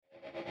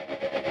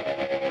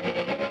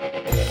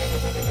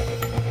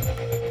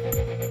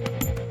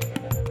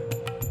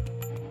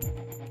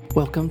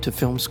Welcome to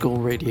Film School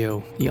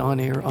Radio, the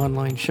on-air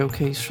online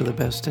showcase for the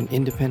best in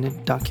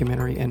independent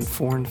documentary and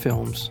foreign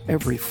films,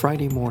 every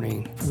Friday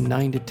morning from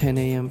 9 to 10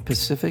 a.m.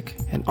 Pacific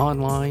and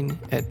online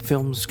at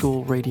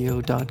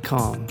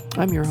filmschoolradio.com.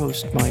 I'm your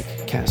host,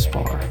 Mike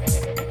Kaspar.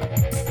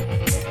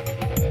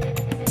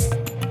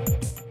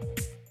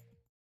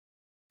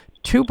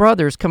 Two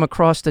brothers come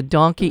across a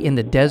donkey in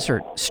the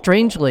desert.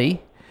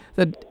 Strangely,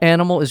 the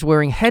animal is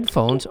wearing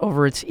headphones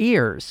over its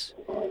ears.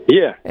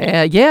 Yeah.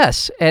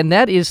 Yes, and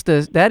that is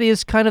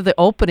kind of the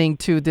opening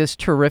to this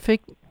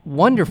terrific,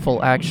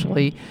 wonderful,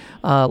 actually,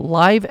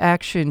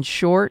 live-action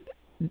short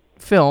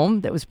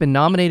film that was been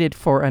nominated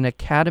for an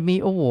Academy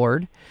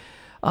Award,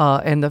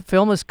 and the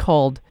film is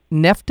called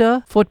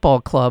Nefta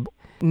Football Club.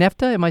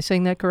 Nefta, am I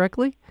saying that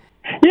correctly?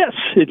 Yes,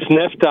 it's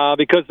Nefta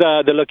because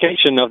the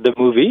location of the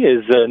movie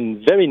is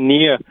very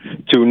near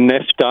to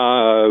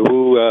Nefta,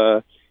 who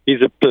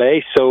is a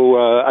place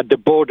at the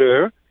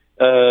border.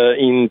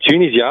 In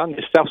Tunisia,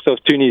 the south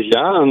of Tunisia,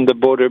 on the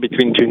border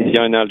between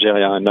Tunisia and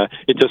Algeria. And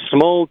it's a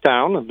small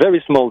town, a very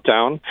small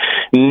town,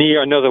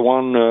 near another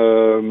one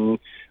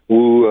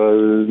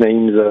who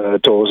named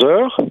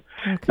Tozeur. Okay.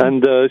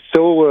 And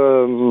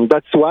so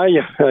that's why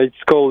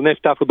it's called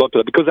Nefta Football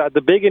Club, because at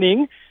the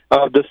beginning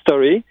of the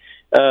story,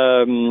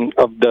 of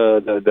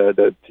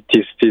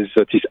this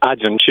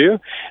adventure,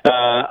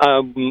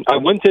 I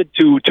wanted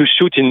to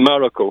shoot in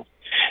Morocco.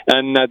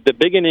 And at the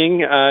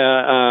beginning,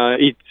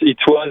 it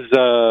was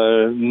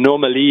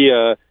normally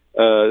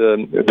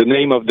the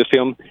name of the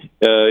film.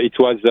 It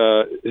was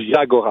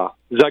Zagora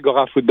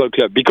Football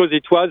Club, because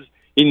it was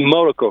in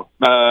Morocco,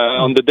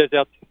 on the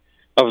desert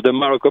of the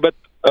Morocco. But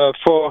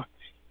for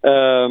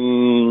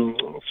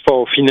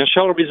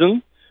financial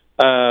reason,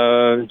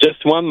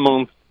 just 1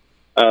 month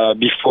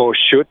before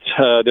shoot,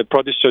 the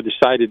producer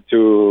decided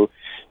to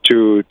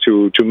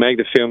make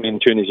the film in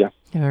Tunisia.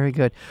 Very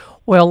good.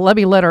 Well, let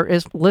me let our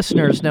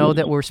listeners know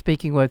that we're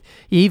speaking with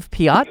Yves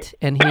Piat,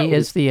 and he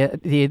is the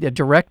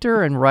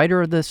director and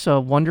writer of this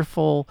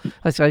wonderful,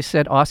 as I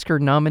said,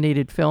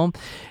 Oscar-nominated film.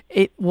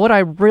 What I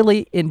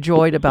really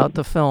enjoyed about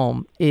the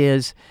film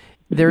is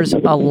there's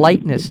a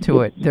lightness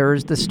to it.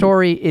 There's the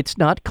story. It's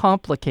not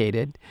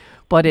complicated,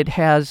 but it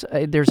has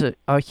there's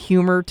a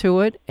humor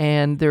to it,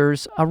 and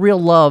there's a real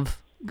love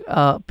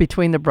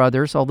between the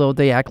brothers, although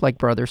they act like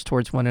brothers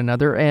towards one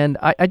another. And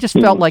I just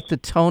felt like the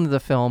tone of the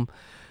film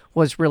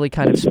was really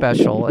kind of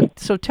special. And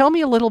so tell me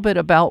a little bit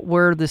about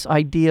where this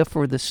idea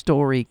for the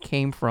story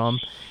came from.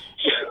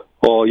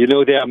 Oh,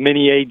 there are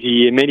many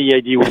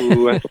ideas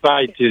who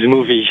inspired this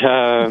movie.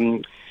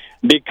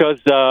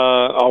 Because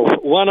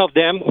one of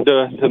them,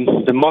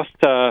 the most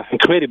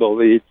incredible,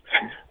 it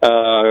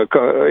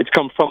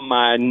comes from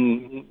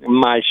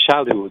my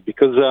childhood.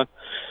 Because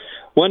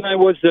when I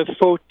was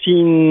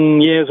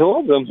 14 years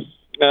old,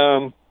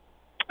 I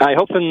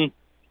often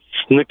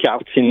snuck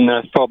out in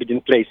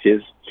forbidden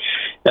places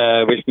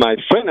with my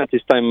friend at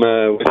this time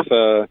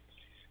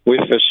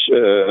with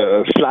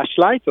a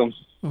flashlight.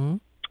 Mm-hmm.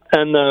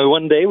 And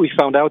one day we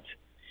found out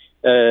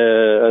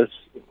a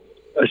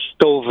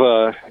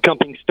stove,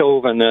 camping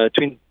stove, and a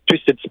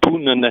twisted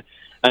spoon, and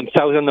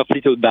thousands of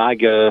little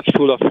bags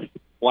full of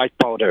white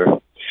powder.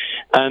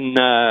 And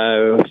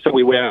so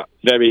we were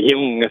very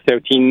young,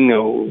 13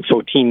 or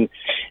 14,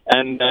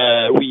 and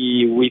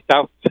we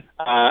thought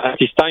at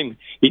this time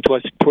it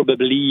was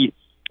probably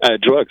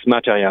drugs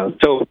material.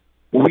 So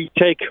we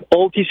take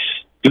all these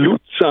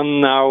loot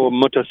on our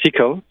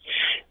motorcycle,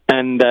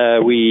 and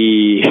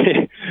we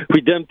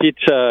we dump it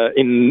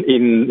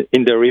in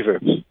the river.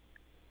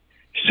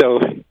 So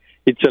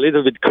it's a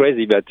little bit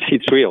crazy, but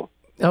it's real.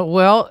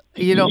 Well,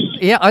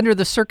 under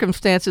the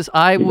circumstances,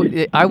 I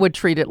would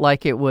treat it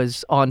like it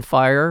was on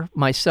fire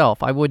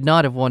myself. I would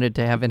not have wanted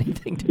to have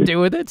anything to do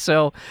with it,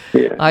 so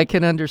yeah. I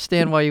can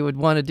understand why you would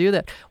want to do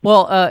that.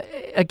 Well,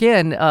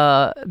 again,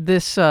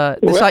 because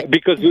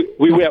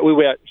we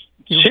were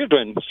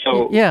children,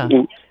 so yeah,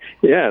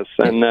 yes,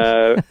 and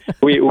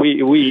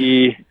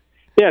we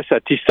yes,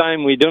 at this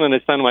time we don't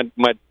understand what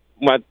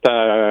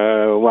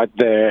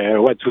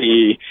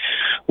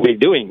we're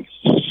doing.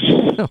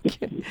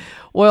 Okay.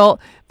 Well,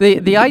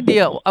 the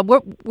idea.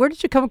 Where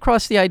did you come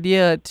across the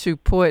idea to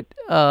put?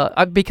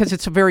 Because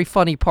it's a very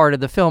funny part of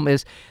the film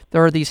is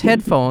there are these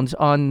headphones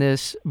on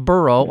this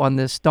burro, on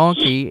this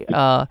donkey,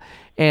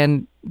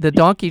 and the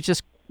donkey's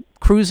just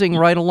cruising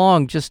right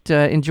along, just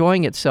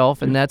enjoying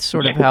itself, and that's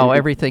sort of how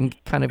everything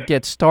kind of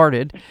gets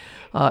started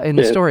in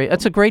the story.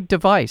 That's a great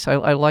device.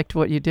 I liked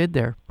what you did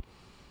there.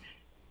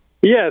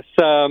 Yes,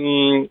 yeah.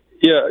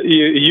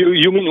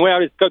 You mean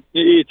where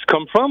it's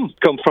come from?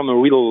 Come from a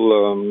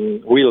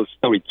real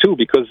story too,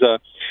 because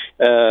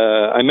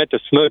I met a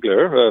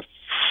smuggler,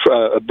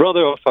 a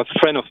brother of a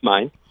friend of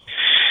mine,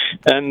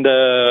 and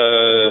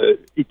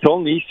he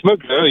told me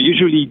smugglers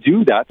usually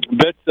do that,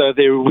 but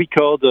they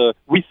record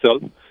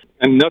whistle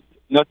and not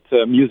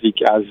music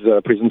as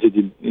presented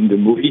in the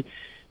movie.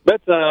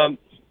 But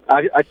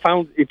I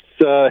found it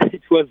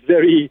was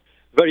very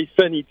very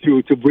funny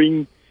to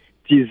bring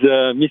this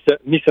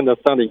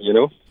misunderstanding,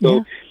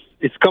 So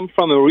it's come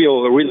from a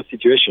real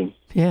situation.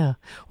 Yeah.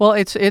 Well,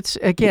 it's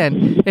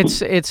again, it's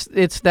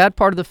that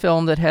part of the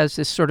film that has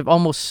this sort of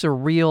almost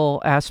surreal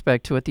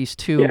aspect to it. These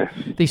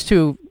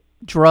two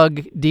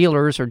drug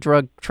dealers or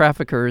drug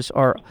traffickers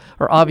are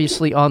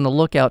obviously on the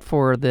lookout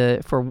for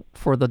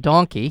the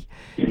donkey.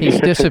 He's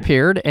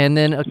disappeared, and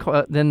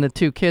then the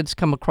two kids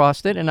come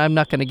across it. And I'm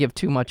not going to give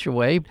too much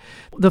away.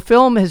 The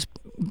film has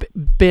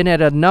been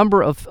at a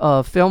number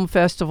of film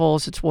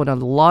festivals. It's won a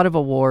lot of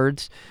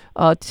awards.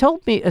 Tell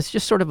me, as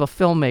just sort of a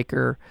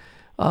filmmaker,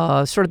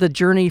 sort of the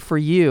journey for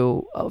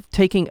you of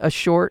taking a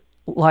short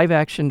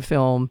live-action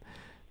film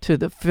to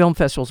the film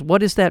festivals.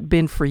 What has that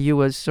been for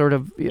you as sort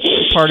of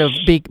part of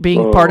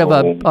being part of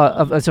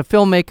as a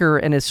filmmaker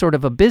and as sort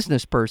of a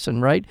business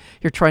person, right?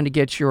 You're trying to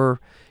get your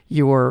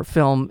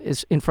film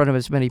is in front of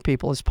as many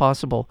people as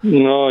possible.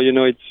 No,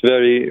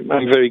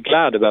 I'm very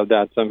glad about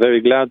that. I'm very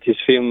glad this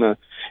film,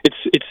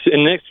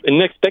 it's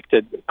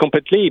unexpected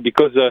completely,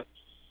 because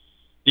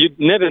you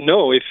never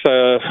know if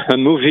a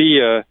movie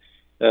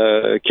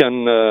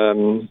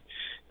can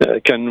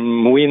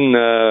win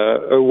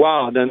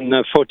award,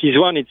 and for this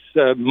one,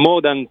 it's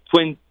more than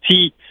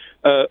 20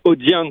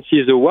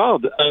 audiences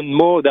award and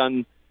more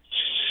than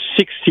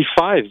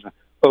 65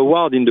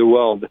 award in the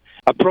world,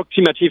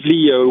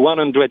 approximately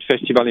 100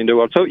 festival in the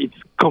world. So it's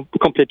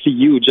completely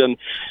huge, and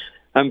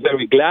I'm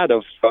very glad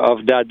of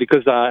that,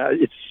 because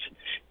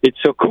it's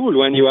so cool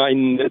when you are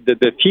in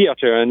the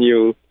theater and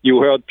you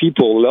heard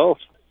people laugh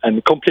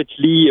and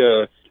completely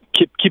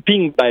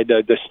keeping by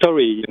the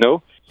story,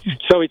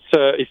 So it's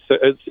a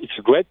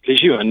great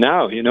pleasure, and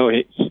now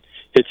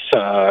it's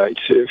so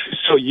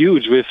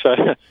huge with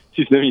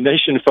this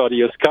nomination for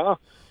the Oscar.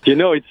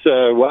 It's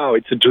wow,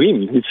 it's a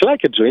dream. It's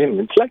like a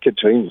dream.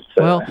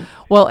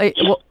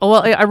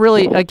 I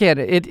really, again,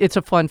 it's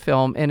a fun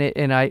film, and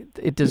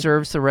it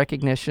deserves the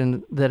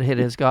recognition that it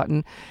has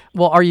gotten.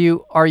 Well, are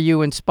you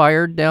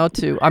inspired now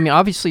to? I mean,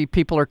 obviously,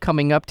 people are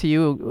coming up to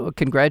you,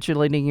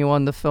 congratulating you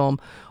on the film.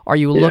 Are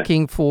you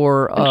looking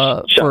for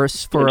a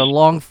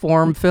long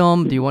form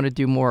film? Do you want to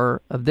do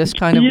more of this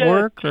kind of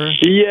work? Or?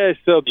 Yes,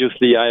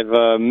 obviously, I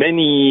have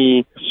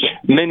many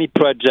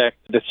projects.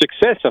 The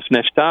success of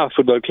Neftar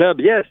Football Club.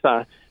 Yes,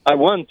 I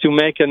want to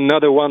make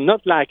another one,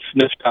 not like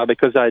Neftar,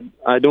 because I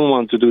don't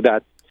want to do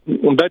that.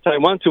 But I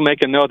want to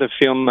make another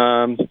film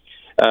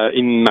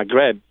in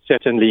Maghreb,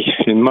 certainly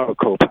in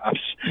Morocco,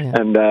 perhaps,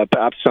 and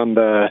perhaps on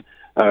the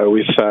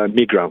with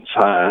migrants.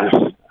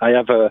 I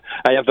have a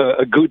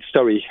good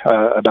story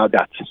about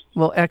that.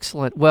 Well,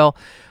 excellent. Well,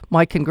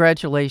 my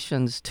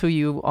congratulations to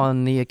you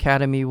on the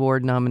Academy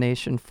Award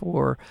nomination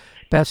for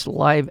Best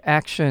Live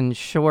Action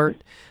Short.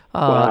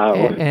 Wow.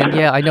 And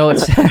yeah, I know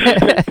it's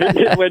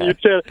when you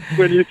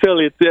tell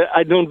it,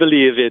 I don't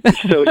believe it.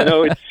 So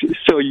it's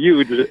so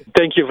huge.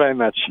 Thank you very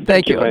much.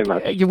 Thank you very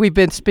much. We've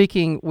been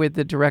speaking with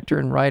the director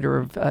and writer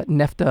of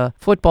Neftar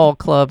Football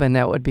Club, and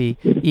that would be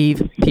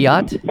Yves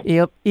Piat.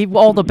 Yves,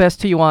 all the best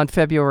to you on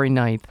February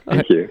 9th.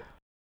 Thank you.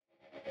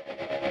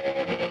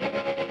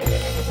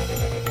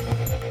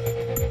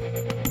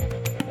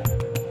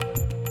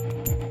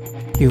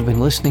 You've been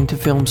listening to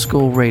Film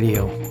School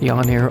Radio, the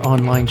on-air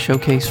online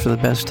showcase for the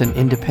best in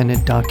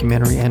independent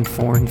documentary and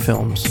foreign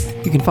films.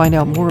 You can find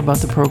out more about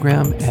the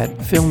program at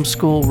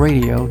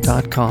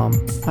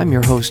filmschoolradio.com. I'm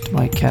your host,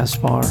 Mike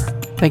Kaspar.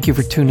 Thank you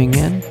for tuning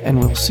in, and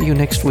we'll see you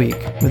next week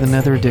with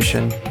another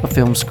edition of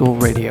Film School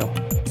Radio.